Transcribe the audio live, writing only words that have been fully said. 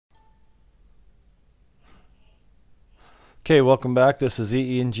Okay, welcome back. This is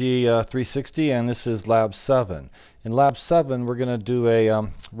EENG 360 and this is Lab 7. In Lab 7 we're going to do a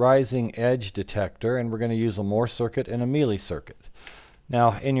rising edge detector, and we're going to use a Moore circuit and a Mealy circuit.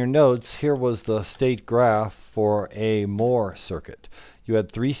 Now in your notes here was the state graph for a Moore circuit. You had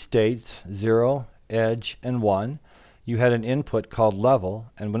three states, 0, edge, and 1. You had an input called level,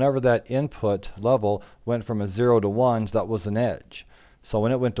 and whenever that input level went from a 0 to 1, that was an edge. So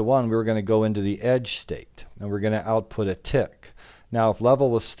when it went to 1, we were going to go into the edge state, and we're going to output a tick. Now if level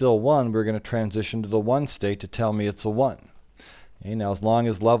was still 1, we're going to transition to the 1 state to tell me it's a 1. Okay, now as long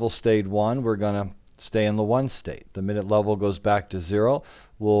as level stayed 1, we're going to stay in the 1 state. The minute level goes back to 0,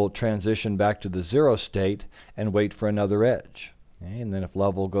 we'll transition back to the 0 state and wait for another edge. Okay, and then if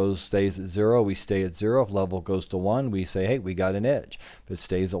level stays at 0, we stay at 0. If level goes to 1, we say, hey, we got an edge. If it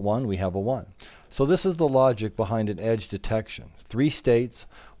stays at 1, we have a 1. So this is the logic behind an edge detection. 3 states,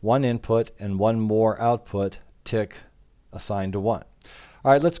 1 input, and 1 Moore output, tick assigned to 1.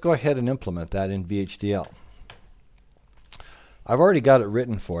 All right, let's go ahead and implement that in VHDL. I've already got it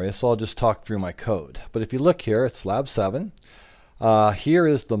written for you, so I'll just talk through my code. But if you look here, it's Lab 7. Here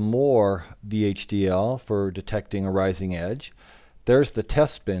is the Moore VHDL for detecting a rising edge. There's the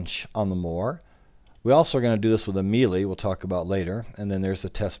test bench on the Moore. We also are going to do this with a Mealy, we'll talk about later. And then there's the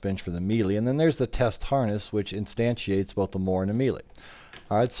test bench for the Mealy. And then there's the test harness, which instantiates both the Moore and the Mealy.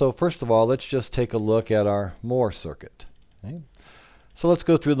 All right, so first of all, let's just take a look at our Moore circuit. Okay? So let's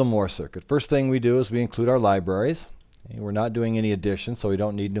go through the Moore circuit. First thing we do is we include our libraries. Okay? We're not doing any addition, so we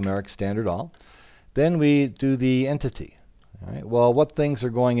don't need numeric standard all. Then we do the entity. All right, well, what things are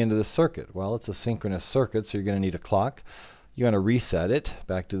going into the circuit? Well, it's a synchronous circuit, so you're going to need a clock. You're going to reset it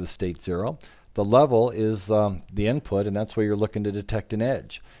back to the state 0. The level is the input, and that's where you're looking to detect an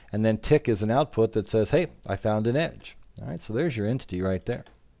edge. And then tick is an output that says, hey, I found an edge. All right, so there's your entity right there.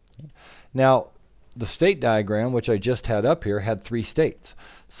 Okay. Now, the state diagram, which I just had up here, had 3 states.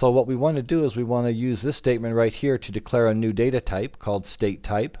 So what we want to do is we want to use this statement right here to declare a new data type called state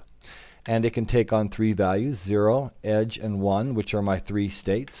type. And it can take on 3 values, 0, edge, and 1, which are my 3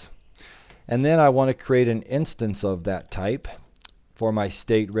 states. And then I want to create an instance of that type for my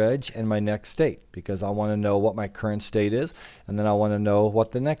state reg and my next state, because I want to know what my current state is, and then I want to know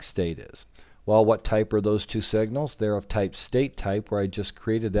what the next state is. Well, what type are those 2 signals? They're of type state type, where I just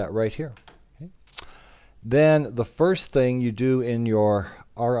created that right here. Okay. Then the first thing you do in your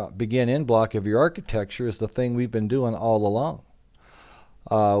begin in block of your architecture is the thing we've been doing all along.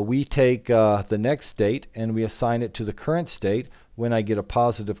 We take the next state and we assign it to the current state when I get a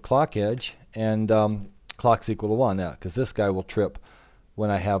positive clock edge, and clock's equal to 1 now, because this guy will trip when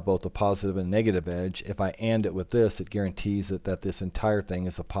I have both a positive and negative edge. If I AND it with this, it guarantees that this entire thing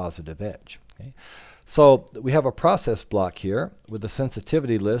is a positive edge. Okay? So we have a process block here with a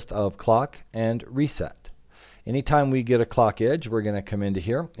sensitivity list of clock and reset. Anytime we get a clock edge, we're going to come into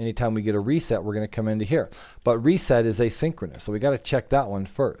here. Anytime we get a reset, we're going to come into here. But reset is asynchronous, so we got to check that one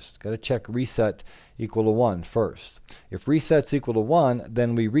first. Got to check reset equal to 1 first. If reset's equal to 1,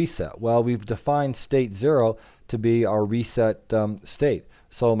 then we reset. Well, we've defined state 0 to be our reset state.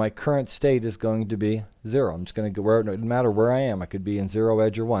 So my current state is going to be 0. I'm just going to go where, no matter where I am. I could be in 0,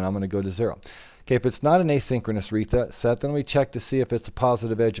 edge, or 1. I'm going to go to 0. Okay, if it's not an asynchronous reset, then we check to see if it's a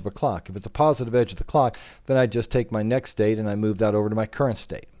positive edge of a clock. If it's a positive edge of the clock, then I just take my next state and I move that over to my current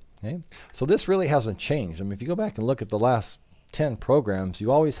state. Okay? So this really hasn't changed. I mean, if you go back and look at the last 10 programs,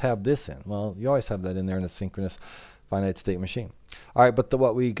 you always have this in. Well, you always have that in there in a synchronous finite state machine. All right, but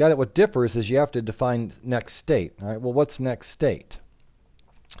what differs is you have to define next state. All right, well, what's next state?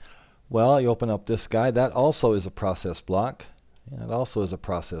 Well, you open up this guy. That also is a process block. Yeah, it also is a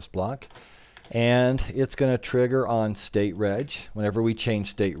process block. And it's going to trigger on state reg whenever we change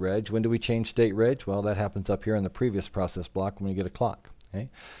state reg. When do we change state reg? Well, that happens up here in the previous process block when we get a clock. Okay?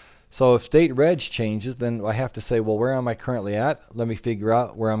 So if state reg changes, then I have to say, well, where am I currently at? Let me figure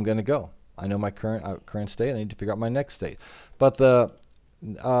out where I'm going to go. I know my current state. I need to figure out my next state. But the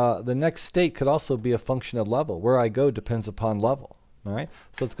next state could also be a function of level. Where I go depends upon level. All right?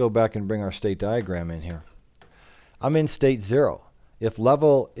 So let's go back and bring our state diagram in here. I'm in state 0. If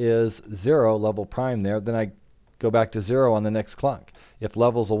level is 0, level prime there, then I go back to 0 on the next clock. If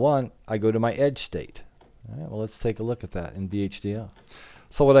level's a 1, I go to my edge state. All right, well, let's take a look at that in VHDL.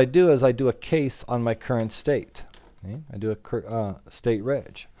 So what I do is I do a case on my current state. Okay? I do a state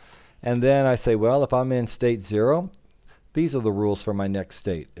reg. And then I say, well, if I'm in state 0, these are the rules for my next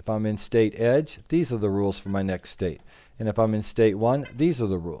state. If I'm in state edge, these are the rules for my next state. And if I'm in state 1, these are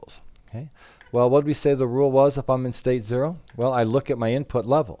the rules. Okay? Well, what did we say the rule was if I'm in state 0? Well, I look at my input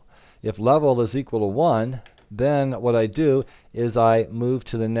level. If level is equal to 1, then what I do is I move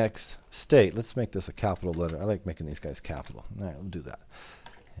to the next state. Let's make this a capital letter. I like making these guys capital. All right, we'll do that.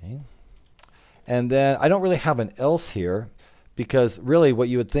 Okay. And then I don't really have an else here, because really what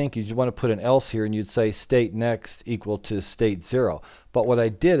you would think is you want to put an else here and you'd say state next equal to state 0. But what I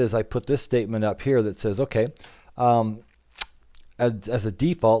did is I put this statement up here that says, okay, as a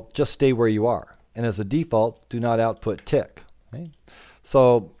default, just stay where you are. And as a default, do not output tick. Okay?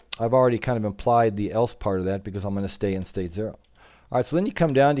 So I've already kind of implied the else part of that because I'm going to stay in state 0. All right, so then you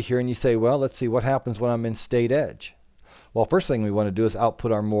come down to here and you say, well, let's see what happens when I'm in state edge. Well, first thing we want to do is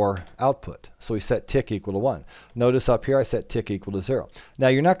output our more output. So we set tick equal to 1. Notice up here I set tick equal to 0. Now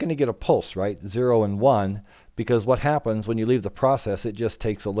you're not going to get a pulse, right? 0 and 1, because what happens when you leave the process, it just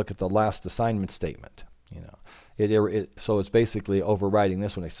takes a look at the last assignment statement. You know, so it's basically overriding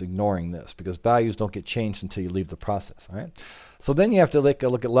this one. It's ignoring this because values don't get changed until you leave the process. All right. So then you have to look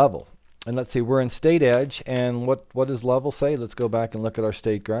at level. And let's see, we're in state edge, and what does level say? Let's go back and look at our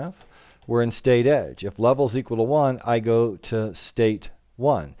state graph. We're in state edge. If level is equal to 1, I go to state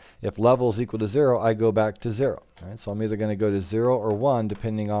 1. If level is equal to 0, I go back to 0. All right, so I'm either going to go to 0 or 1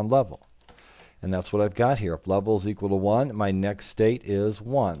 depending on level. And that's what I've got here. If level is equal to 1, my next state is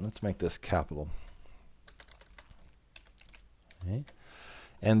 1. Let's make this capital. Okay.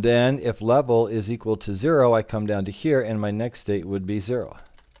 And then if level is equal to 0, I come down to here, and my next state would be 0.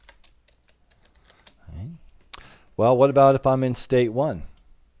 Okay. Well, what about if I'm in state 1?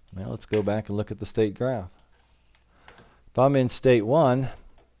 Well, let's go back and look at the state graph. If I'm in state 1,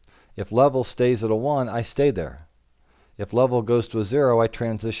 if level stays at a 1, I stay there. If level goes to a 0, I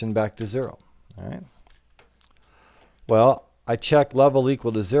transition back to 0. All right. Well, I check level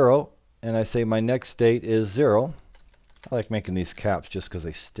equal to 0, and I say my next state is 0. I like making these caps just because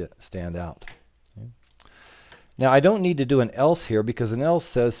they stand out. Okay. Now, I don't need to do an else here because an else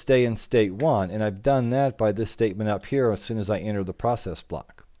says stay in state 1, and I've done that by this statement up here as soon as I enter the process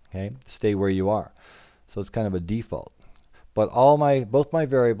block. Okay, stay where you are. So it's kind of a default. But both my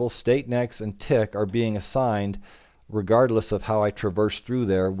variables, state next and tick, are being assigned regardless of how I traverse through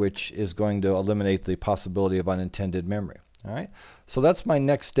there, which is going to eliminate the possibility of unintended memory. All right, so that's my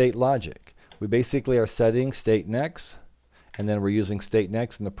next state logic. We basically are setting state next, and then we're using state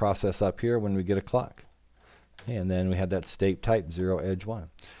next in the process up here when we get a clock. Okay, and then we had that state type 0 edge 1.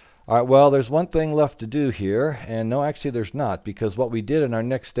 All right, well, there's one thing left to do here, and no, actually there's not, because what we did in our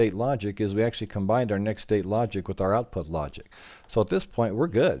next state logic is we actually combined our next state logic with our output logic. So at this point, we're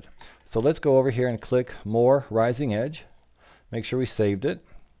good. So let's go over here and click More Rising Edge. Make sure we saved it.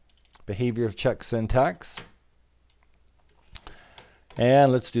 Behavior check syntax.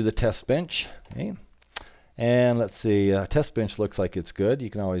 And let's do the test bench. Okay. And let's see, test bench looks like it's good. You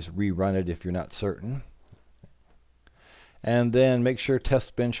can always rerun it if you're not certain. And then make sure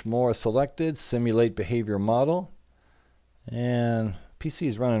test bench more is selected, simulate behavior model. And PC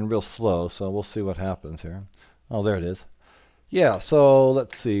is running real slow, so we'll see what happens here. Oh, there it is. Yeah, so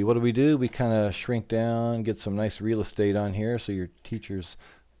let's see, what do? We kind of shrink down, get some nice real estate on here so your teachers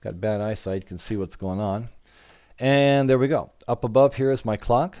got bad eyesight can see what's going on. And there we go. Up above here is my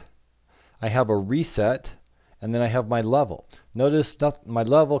clock. I have a reset, and then I have my level. Notice my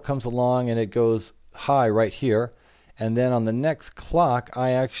level comes along and it goes high right here. And then on the next clock,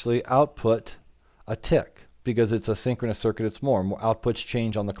 I actually output a tick because it's a synchronous circuit. It's more outputs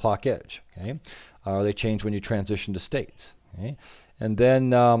change on the clock edge. Okay, they change when you transition to states. Okay, and then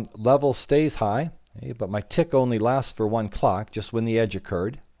level stays high, okay, but my tick only lasts for one clock, just when the edge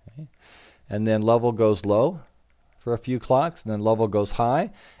occurred. Okay, and then level goes low for a few clocks, and then level goes high,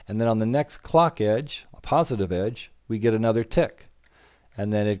 and then on the next clock edge, a positive edge, we get another tick,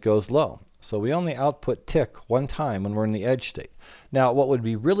 and then it goes low. So we only output tick one time when we're in the edge state. Now, what would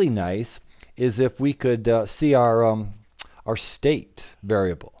be really nice is if we could see our state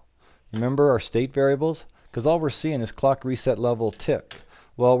variable. Remember our state variables? Because all we're seeing is clock reset level tick.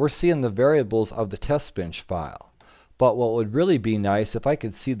 Well, we're seeing the variables of the test bench file. But what would really be nice if I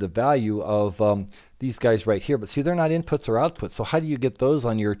could see the value of these guys right here. But see, they're not inputs or outputs. So how do you get those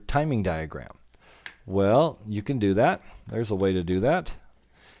on your timing diagram? Well, you can do that. There's a way to do that.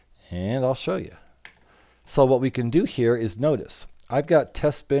 And I'll show you. So what we can do here is notice, I've got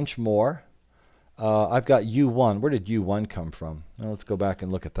test bench more. I've got U1. Where did U1 come from? Now let's go back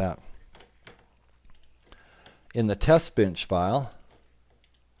and look at that. In the test bench file,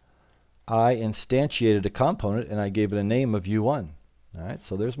 I instantiated a component and I gave it a name of U1. All right,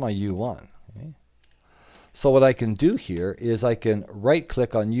 so there's my U1. Okay. So what I can do here is I can right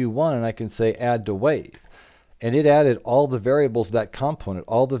click on U1 and I can say add to wave. And it added all the variables of that component,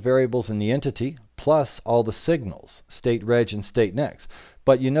 all the variables in the entity, plus all the signals, state reg and state next.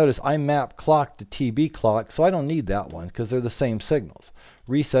 But you notice I map clock to TB clock, so I don't need that one because they're the same signals.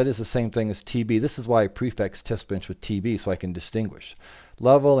 Reset is the same thing as TB. This is why I prefix test bench with TB, so I can distinguish.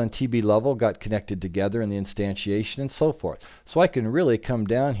 Level and TB level got connected together in the instantiation and so forth. So I can really come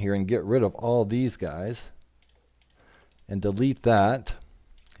down here and get rid of all these guys and delete that.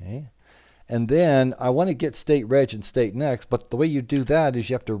 Okay. And then I want to get state reg and state next, but the way you do that is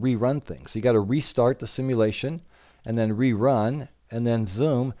you have to rerun things. So you got to restart the simulation and then rerun and then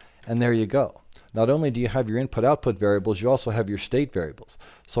zoom, and there you go. Not only do you have your input-output variables, you also have your state variables.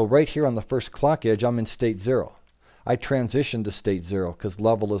 So right here on the first clock edge, I'm in state 0. I transition to state 0 because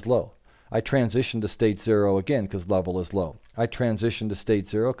level is low. I transition to state 0 again because level is low. I transition to state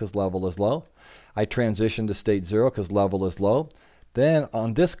 0 because level is low. I transition to state 0 because level is low. Then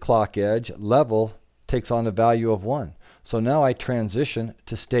on this clock edge, level takes on a value of 1. So now I transition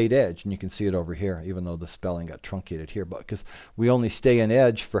to state edge, and you can see it over here, even though the spelling got truncated here, but because we only stay in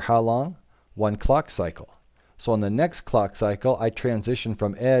edge for how long? 1 clock cycle. So on the next clock cycle, I transition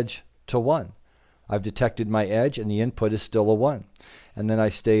from edge to 1. I've detected my edge, and the input is still a 1. And then I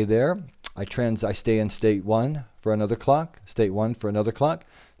stay there. I stay in state 1 for another clock, state 1 for another clock,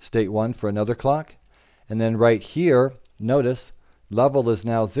 state 1 for another clock. And then right here, notice, level is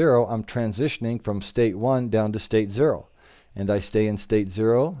now 0. I'm transitioning from state 1 down to state 0. And I stay in state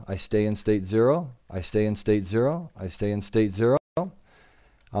 0, I stay in state 0, I stay in state 0, I stay in state 0.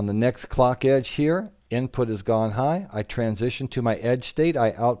 On the next clock edge here, input has gone high. I transition to my edge state.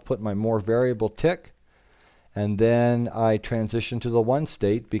 I output my more variable tick. And then I transition to the 1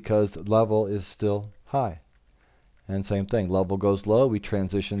 state because level is still high. And same thing, level goes low, we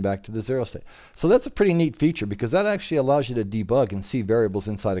transition back to the 0 state. So that's a pretty neat feature because that actually allows you to debug and see variables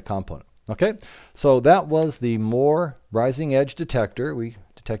inside a component. Okay, so that was the Moore rising edge detector. We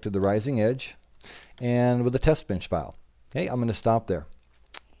detected the rising edge and with a test bench file. Okay, I'm going to stop there.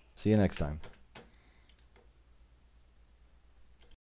 See you next time.